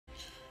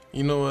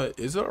You know what?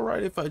 Is it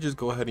alright if I just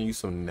go ahead and use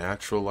some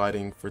natural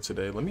lighting for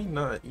today? Let me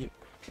not.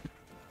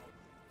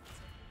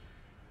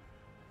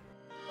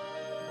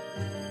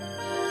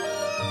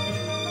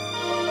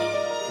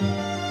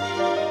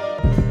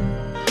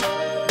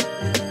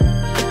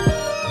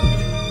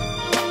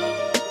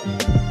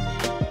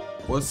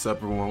 What's up,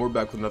 everyone? We're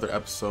back with another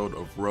episode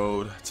of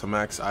Road to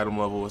Max Item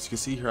Level. As you can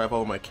see here, I have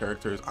all my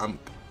characters. I'm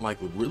like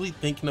really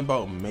thinking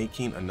about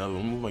making another.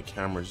 Let me move my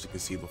camera just so you can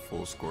see the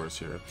full scores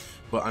here.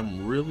 But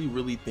I'm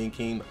really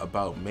thinking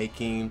about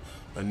making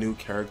a new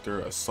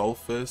character, a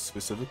Sulfus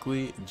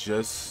specifically,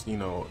 just, you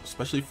know,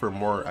 especially for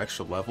more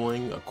extra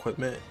leveling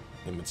equipment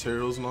and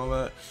materials and all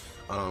that.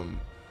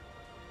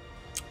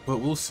 But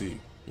we'll see.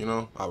 You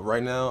know,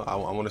 right now I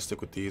want to stick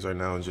with these right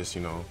now and just,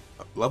 you know,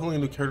 leveling a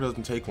new character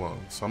doesn't take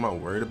long, so I'm not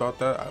worried about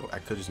that. I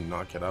could just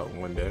knock it out in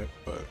one day,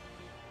 but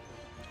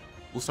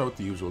we'll start with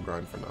the usual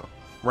grind for now.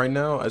 Right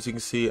now, as you can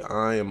see,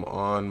 I am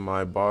on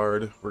my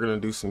Bard. We're gonna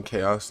do some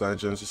chaos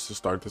dungeons just to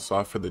start this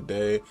off for the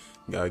day.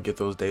 Gotta get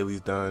those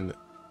dailies done.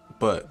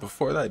 But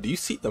before that, do you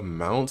see the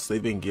mounts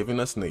they've been giving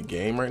us in the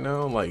game right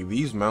now? Like,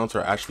 these mounts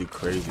are actually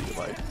crazy.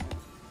 Like,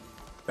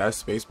 that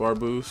spacebar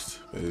boost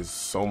is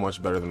so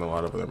much better than a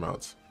lot of other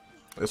mounts.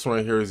 This one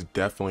right here is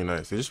definitely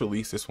nice. They just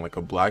released this one, like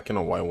a black and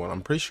a white one.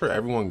 I'm pretty sure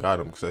everyone got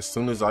them because as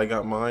soon as I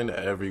got mine,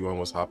 everyone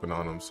was hopping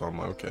on them. So I'm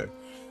like, okay,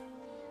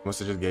 must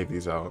have just gave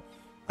these out.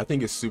 I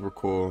think it's super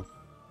cool.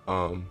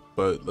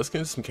 But let's get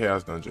into some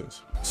chaos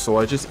dungeons. So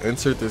I just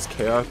entered this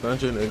chaos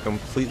dungeon and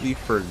completely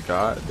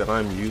forgot that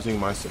I'm using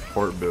my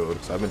support build.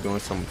 So I've been doing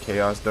some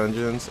chaos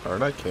dungeons, or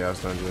not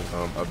chaos dungeons,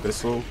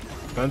 abyssal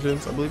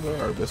dungeons, I believe,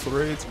 or abyssal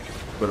raids.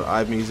 But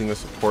I've been using a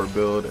support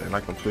build and I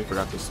completely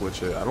forgot to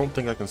switch it. I don't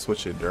think I can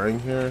switch it during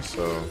here,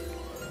 so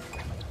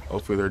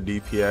hopefully their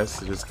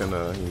DPS is just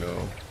gonna, you know,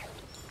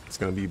 it's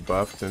gonna be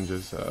buffed and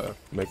just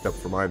make up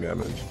for my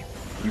damage.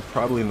 You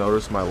probably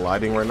noticed my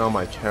lighting right now,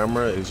 my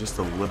camera is just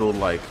a little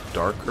like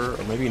darker,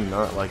 or maybe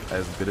not like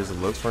as good as it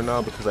looks right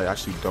now because I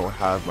actually don't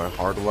have my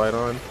hard light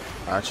on.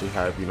 I actually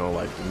have, you know,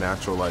 like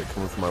natural light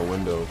coming from my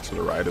window to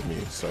the right of me,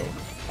 so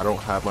I don't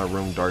have my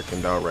room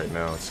darkened out right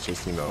now. It's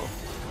just, you know,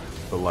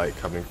 the light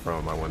coming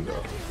from my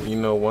window. You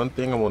know, one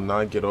thing I will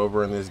not get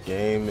over in this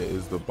game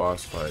is the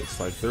boss fights.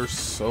 Like, they're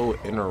so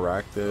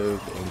interactive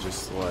and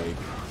just like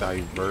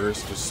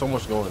diverse. There's so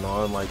much going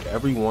on. Like,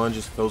 everyone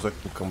just feels like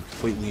a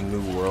completely new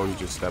world you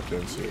just stepped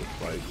into.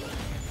 Like,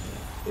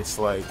 it's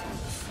like,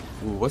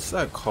 ooh, what's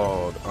that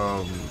called?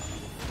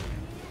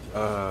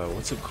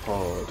 What's it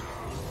called?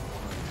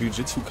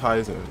 Jujutsu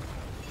Kaisen.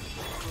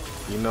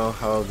 You know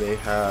how they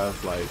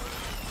have like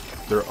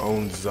their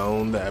own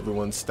zone that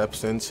everyone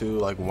steps into,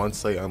 like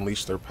once they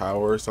unleash their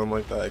power or something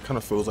like that. It kind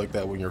of feels like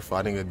that when you're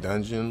fighting a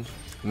dungeon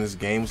in this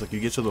game. Like,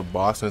 you get to the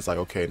boss and it's like,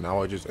 okay,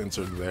 now I just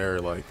entered their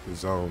like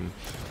zone.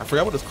 I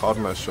forgot what it's called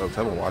in that show because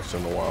I haven't watched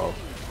it in a while,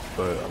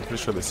 but I'm pretty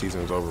sure the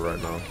season is over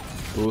right now.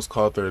 It was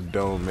called their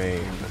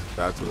domain.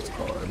 That's what it's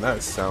called, and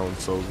that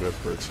sounds so good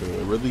for it too.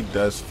 It really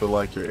does feel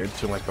like you're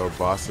entering like a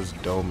boss's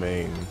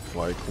domain,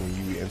 like when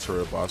you enter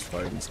a boss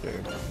fight in this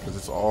game, because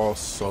it's all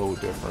so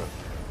different.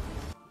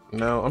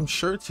 Now, I'm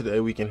sure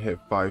today we can hit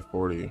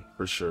 540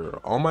 for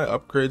sure. All my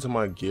upgrades on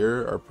my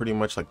gear are pretty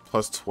much like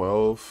plus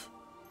 12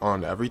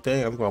 on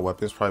everything. I think my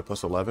weapon's probably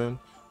plus 11.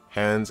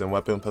 Hands and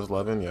weapon plus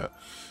 11, yeah.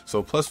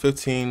 So plus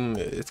 15,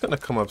 it's gonna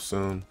come up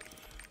soon.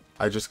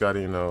 I just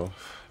gotta, you know,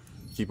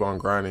 keep on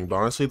grinding. But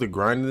honestly, the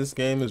grind in this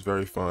game is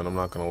very fun, I'm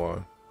not gonna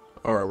lie.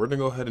 Alright, we're gonna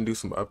go ahead and do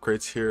some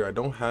upgrades here. I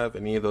don't have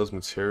any of those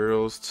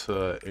materials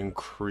to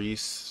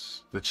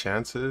increase the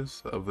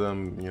chances of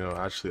them, you know,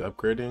 actually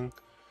upgrading.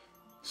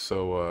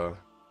 So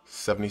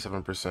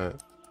 77%.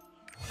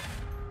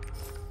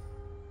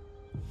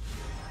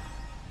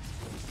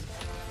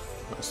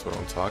 That's what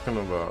I'm talking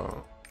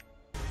about.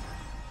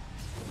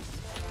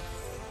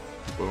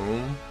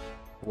 Boom.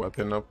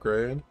 Weapon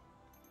upgrade.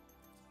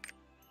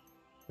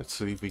 Let's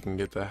see if we can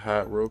get the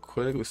hat real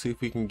quick. Let's see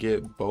if we can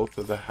get both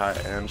of the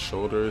hat and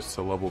shoulders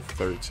to level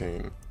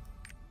 13.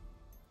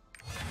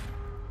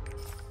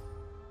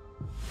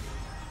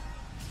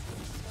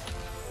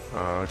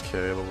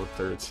 Okay, level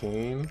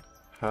 13.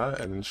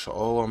 And then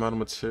oh, I'm out of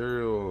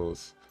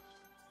materials.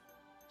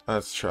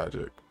 That's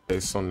tragic. Okay,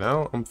 so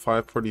now I'm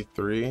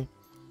 543.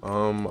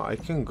 I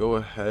can go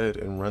ahead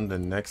and run the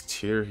next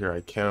tier here.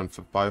 I can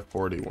for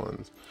 540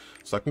 ones.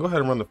 So I can go ahead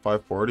and run the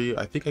 540.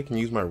 I think I can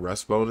use my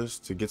rest bonus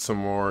to get some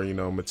more, you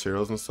know,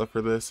 materials and stuff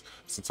for this,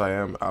 since I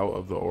am out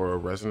of the Aura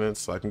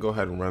Resonance. So I can go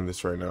ahead and run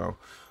this right now.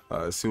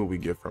 See what we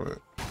get from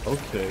it.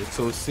 Okay,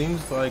 so it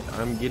seems like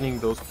I'm getting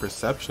those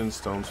perception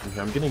stones from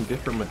here. I'm getting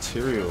different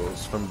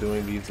materials from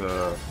doing these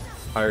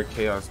higher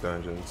chaos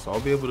dungeons, so I'll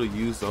be able to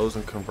use those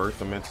and convert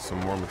them into some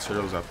more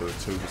materials after the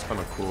too. It's kind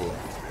of cool.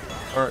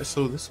 Alright,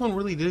 so this one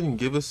really didn't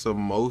give us the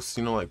most,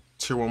 you know, like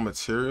tier 1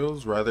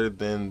 materials rather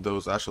than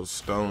those actual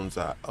stones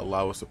that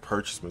allow us to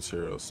purchase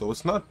materials, so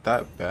it's not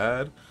that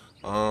bad.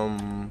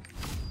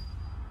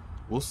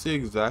 We'll see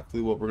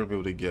exactly what we're gonna be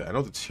able to get. I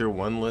know the tier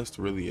 1 list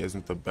really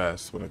isn't the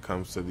best when it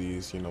comes to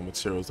these, you know,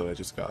 materials that I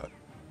just got.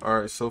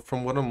 Alright, so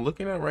from what I'm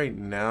looking at right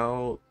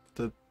now,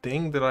 The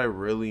thing that I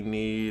really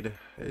need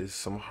is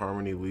some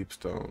Harmony Leap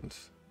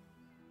Stones.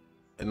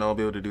 And I'll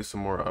be able to do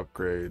some more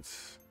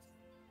upgrades.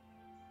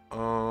 I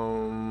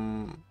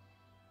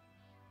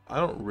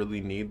don't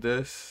really need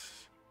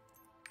this.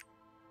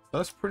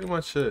 That's pretty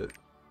much it.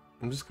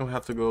 I'm just gonna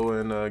have to go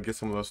and get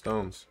some of those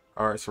stones.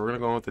 Alright, so we're gonna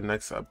go on with the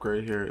next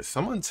upgrade here.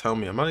 Someone tell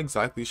me, I'm not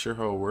exactly sure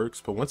how it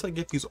works, but once I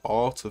get these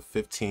all to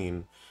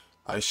 15,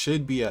 I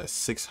should be at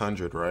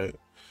 600, right?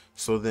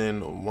 So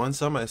then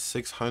once I'm at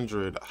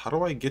 600, how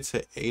do I get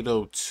to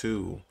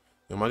 802?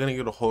 Am I gonna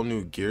get a whole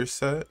new gear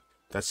set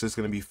that's just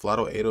gonna be flat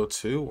out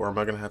 802, or am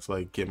I gonna have to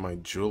like get my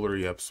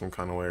jewelry up some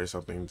kind of way or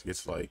something to get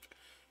to like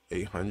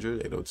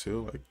 800,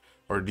 802? Like,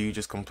 or do you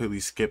just completely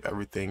skip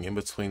everything in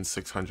between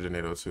 600 and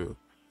 802?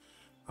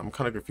 I'm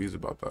kind of confused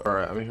about that.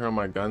 Alright, I'm here on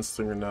my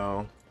gunslinger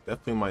now.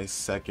 Definitely my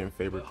second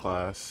favorite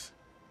class.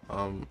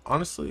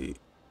 Honestly,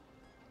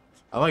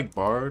 I like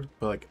Bard,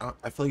 but like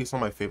I feel like it's not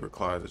my favorite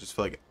class. I just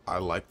feel like I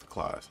like the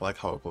class. I like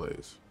how it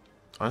plays.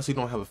 Honestly,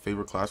 don't have a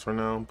favorite class right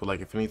now, but like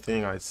if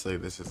anything, I'd say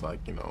this is like,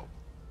 you know,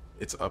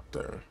 it's up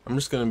there. I'm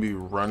just gonna be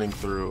running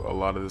through a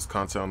lot of this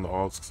content on the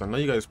alts because I know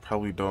you guys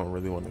probably don't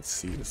really want to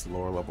see this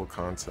lower level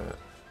content.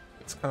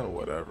 It's kind of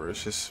whatever.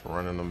 It's just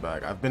running them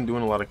back. I've been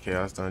doing a lot of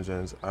chaos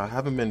dungeons. I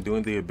haven't been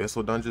doing the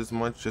abyssal dungeons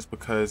much just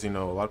because, you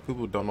know, a lot of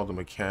people don't know the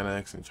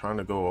mechanics, and trying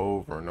to go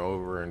over and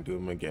over and do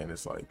them again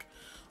is like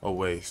a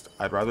waste.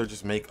 I'd rather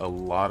just make a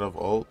lot of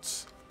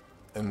ults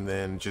and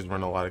then just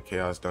run a lot of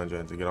chaos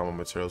dungeons to get all my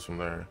materials from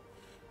there,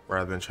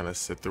 rather than trying to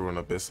sit through an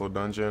abyssal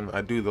dungeon.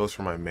 I do those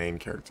for my main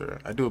character.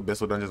 I do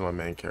abyssal dungeons with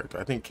my main character.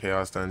 I think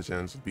chaos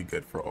dungeons would be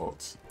good for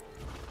ults.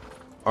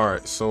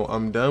 Alright, so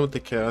I'm done with the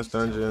chaos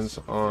dungeons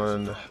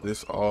on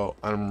this alt.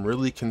 I'm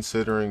really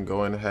considering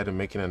going ahead and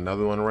making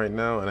another one right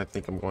now, and I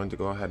think I'm going to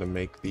go ahead and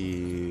make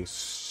the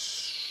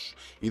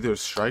either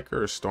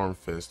striker or storm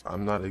fist.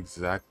 I'm not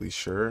exactly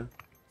sure.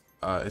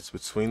 It's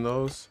between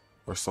those,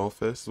 or soul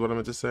fist is what I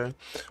meant to say.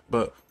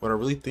 But what I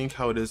really think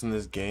how it is in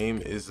this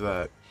game is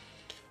that,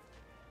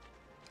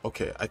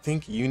 okay, I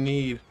think you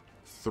need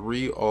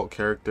 3 alt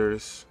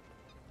characters,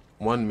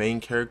 1 main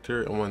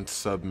character, and 1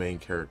 sub main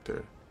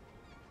character.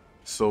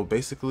 So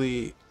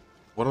basically,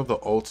 one of the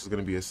ults is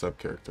going to be a sub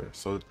character.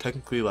 So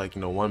technically, like,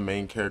 you know, 1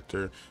 main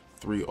character,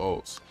 3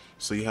 ults.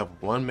 So you have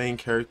 1 main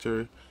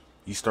character.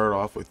 You start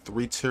off with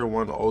 3 tier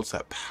 1 ults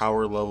that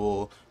power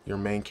level your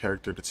main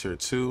character to tier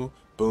 2.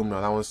 Boom, now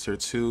that one's tier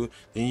 2.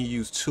 Then you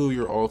use 2 of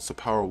your ults to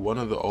power one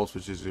of the ults,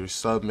 which is your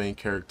sub main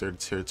character to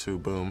tier 2.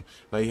 Boom.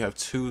 Now you have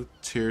 2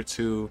 tier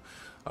 2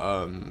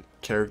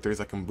 characters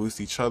that can boost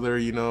each other,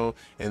 you know,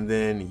 and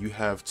then you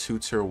have 2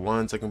 tier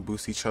 1s that can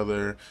boost each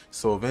other.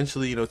 So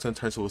eventually, you know, it's gonna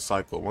turn to a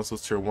cycle. Once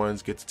those tier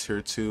 1s get to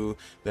tier 2,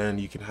 then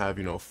you can have,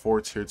 you know, 4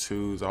 tier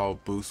 2s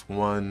all boost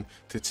 1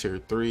 to tier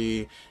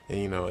 3, and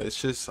you know,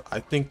 it's just, I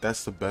think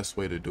that's the best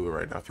way to do it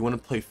right now if you want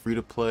to play free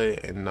to play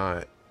and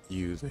not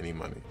use any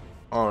money.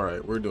 All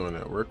right, we're doing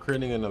it. We're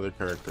creating another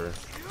character,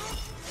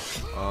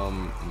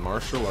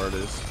 martial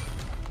artist,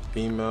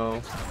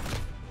 female,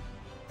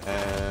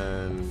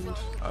 and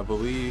I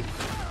believe,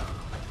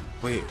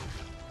 wait,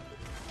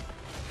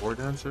 war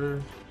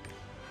dancer?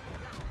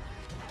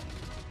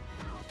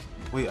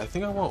 Wait, I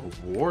think I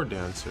want war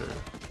dancer.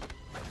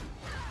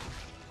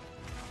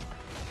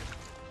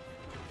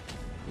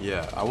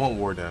 Yeah, I want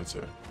war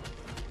dancer.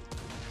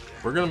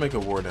 We're gonna make a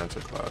war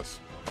dancer class.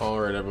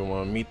 Alright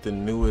everyone, meet the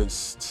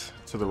newest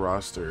to the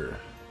roster,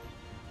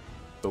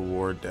 the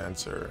war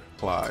dancer,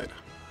 Clyde.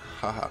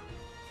 Haha.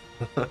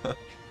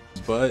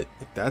 But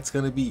that's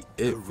gonna be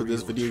it for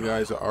this video,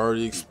 guys. I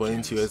already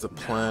explained to you guys the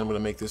plan. I'm gonna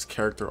make this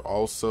character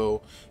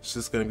also. It's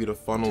just gonna be to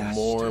funnel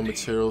more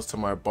materials to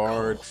my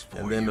bard,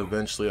 and then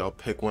eventually I'll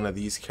pick one of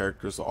these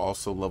characters to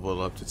also level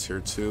it up to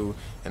tier 2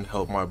 and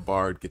help my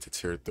bard get to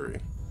tier 3.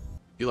 If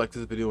you like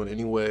this video in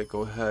any way,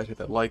 go ahead, hit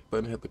that like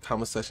button, hit the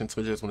comment section,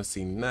 tell me what you guys want to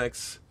see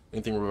next,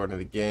 anything regarding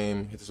the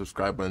game, hit the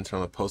subscribe button, turn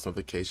on the post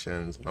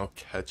notifications, and I'll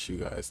catch you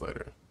guys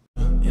later.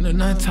 In the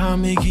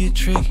nighttime, it get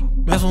tricky.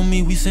 Mess with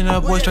me, we send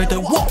that boy straight to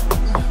whoop.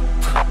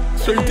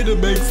 Straight to the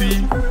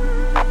backseat.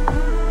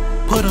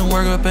 Put him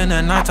work up in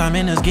the nighttime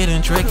and it's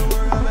getting tricky.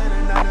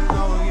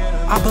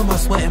 I put my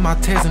sweat and my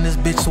tears in this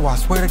bitch, so I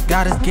swear to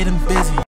God it's getting busy.